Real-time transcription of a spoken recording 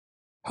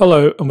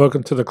Hello and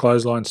welcome to the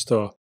Clothesline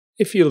Store.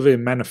 If you live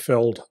in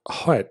Manifold,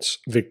 Hoists,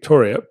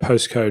 Victoria,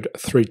 postcode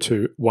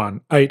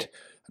 3218,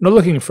 and are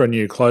looking for a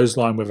new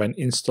clothesline with an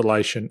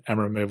installation and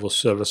removal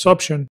service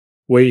option,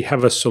 we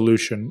have a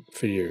solution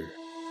for you.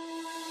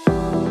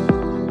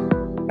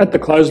 At the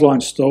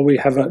Clothesline Store, we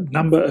have a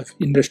number of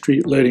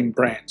industry-leading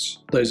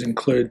brands. These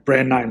include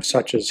brand names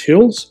such as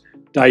Hills,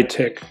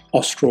 Daytech,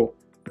 Austral,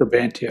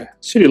 Brabantia,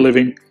 City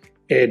Living,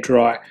 Air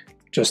Dry,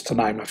 just to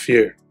name a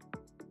few.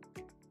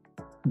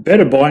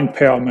 Better buying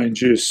power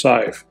means you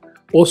save.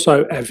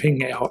 Also,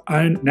 having our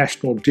own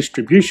national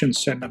distribution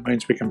centre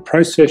means we can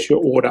process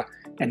your order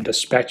and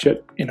dispatch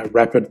it in a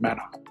rapid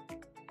manner.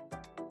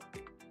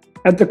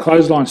 At the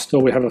Clothesline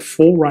Store, we have a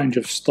full range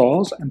of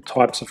styles and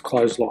types of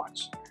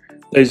clotheslines.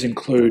 These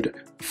include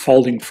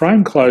folding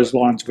frame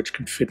clotheslines which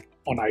can fit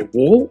on a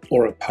wall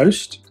or a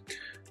post,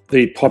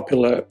 the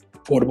popular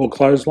portable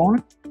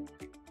clothesline,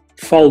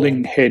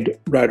 folding head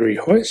rotary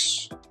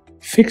hoists,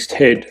 fixed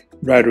head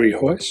rotary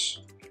hoists,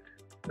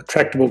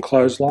 retractable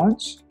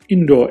clotheslines,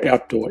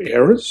 indoor-outdoor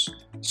airers,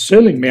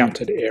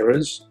 ceiling-mounted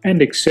airers,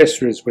 and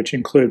accessories which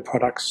include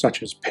products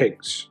such as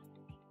pegs.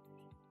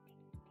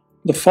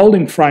 The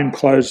folding frame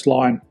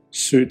clothesline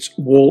suits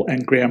wall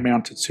and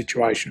ground-mounted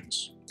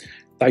situations.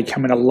 They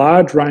come in a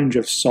large range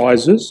of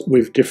sizes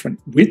with different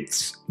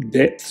widths,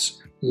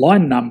 depths,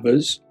 line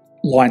numbers,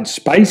 line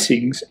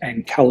spacings,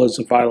 and colours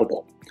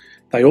available.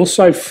 They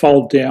also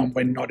fold down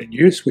when not in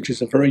use, which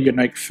is a very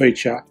unique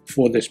feature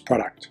for this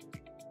product.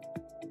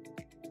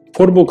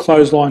 Portable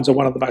clotheslines are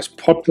one of the most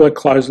popular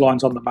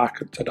clotheslines on the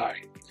market today.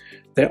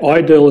 They're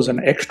ideal as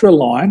an extra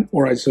line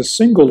or as a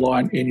single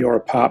line in your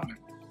apartment.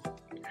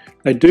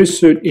 They do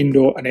suit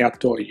indoor and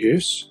outdoor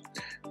use.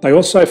 They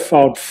also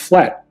fold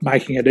flat,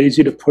 making it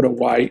easy to put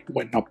away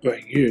when not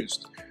being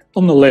used.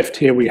 On the left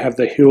here we have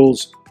the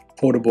Hills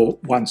Portable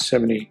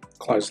 170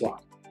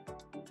 clothesline.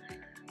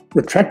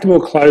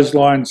 Retractable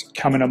clotheslines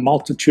come in a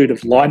multitude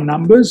of line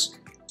numbers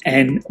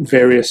and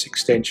various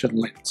extension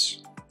lengths.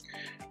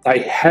 They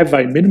have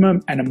a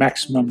minimum and a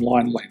maximum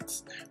line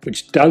length,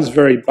 which does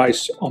vary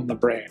based on the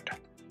brand.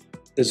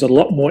 There's a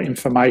lot more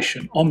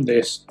information on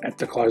this at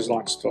the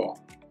Clothesline Store.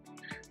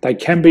 They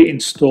can be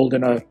installed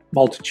in a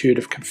multitude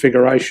of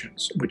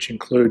configurations, which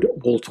include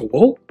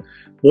wall-to-wall,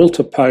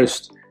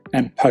 wall-to-post,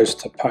 and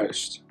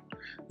post-to-post.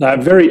 They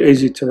are very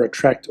easy to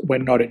retract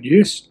when not in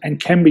use and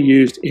can be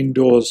used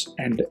indoors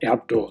and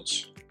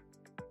outdoors.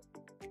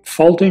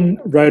 Folding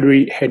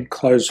rotary head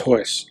clothes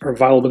hoists are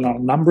available in a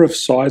number of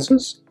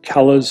sizes,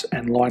 colours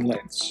and line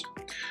lengths.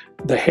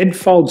 The head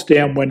folds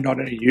down when not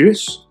in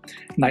use,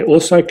 and they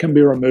also can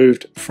be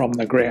removed from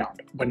the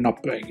ground when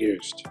not being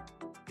used.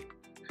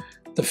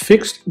 The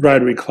fixed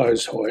rotary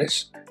clothes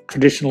hoist,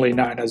 traditionally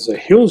known as the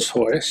Hills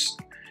hoist,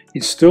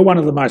 is still one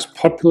of the most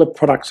popular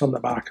products on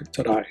the market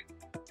today.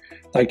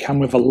 They come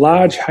with a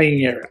large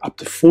hanging area up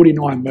to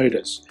 49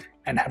 metres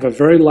and have a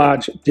very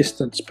large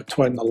distance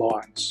between the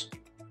lines.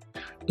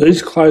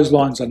 These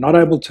clotheslines are not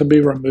able to be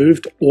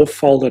removed or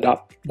folded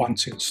up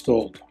once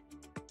installed.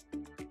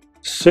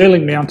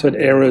 Ceiling mounted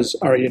airers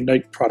are a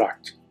unique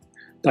product.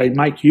 They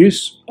make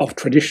use of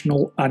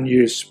traditional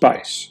unused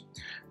space.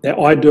 They're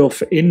ideal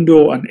for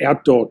indoor and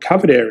outdoor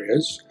covered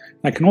areas.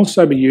 They can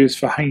also be used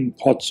for hanging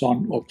pots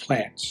on or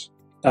plants.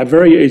 They're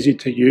very easy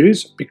to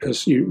use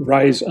because you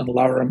raise and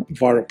lower them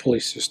via a pulley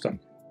system.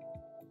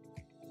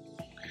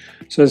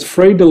 So there's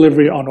free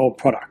delivery on all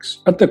products.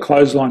 At the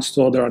Clothesline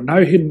Store, there are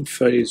no hidden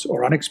fees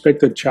or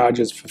unexpected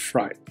charges for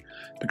freight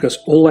because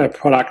all our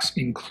products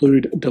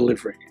include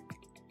delivery.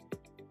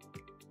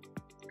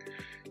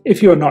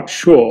 If you are not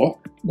sure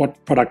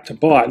what product to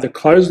buy, the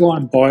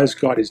Clothesline Buyer's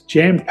Guide is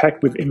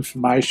jam-packed with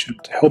information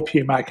to help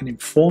you make an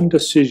informed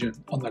decision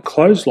on the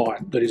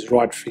clothesline that is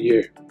right for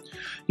you.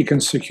 You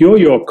can secure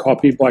your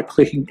copy by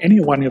clicking any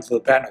one of the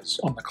banners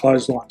on the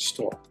Clothesline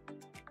Store.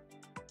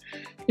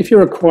 If you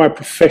require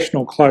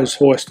professional clothes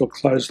hoist or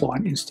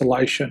clothesline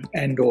installation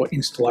and/or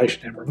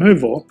installation and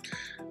removal,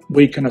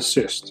 we can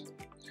assist.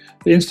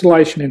 The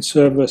installation and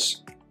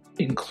service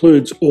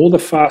includes all the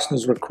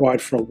fasteners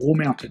required for a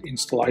wall-mounted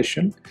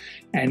installation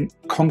and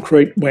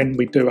concrete when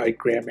we do a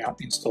ground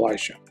mount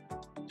installation.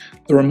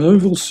 The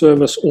removal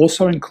service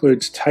also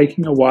includes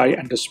taking away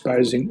and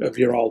disposing of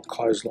your old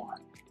clothesline.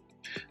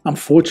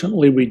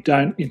 Unfortunately, we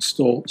don't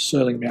install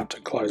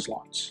ceiling-mounted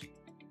clotheslines.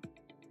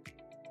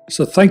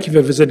 So thank you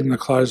for visiting the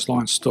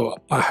Clothesline Store.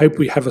 I hope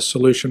we have a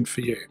solution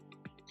for you.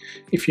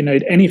 If you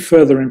need any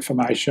further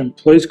information,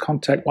 please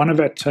contact one of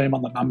our team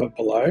on the number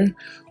below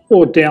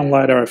or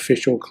download our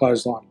official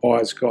Clothesline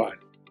Buyer's Guide.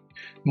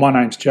 My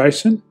name's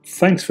Jason,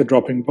 thanks for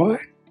dropping by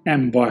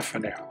and bye for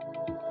now.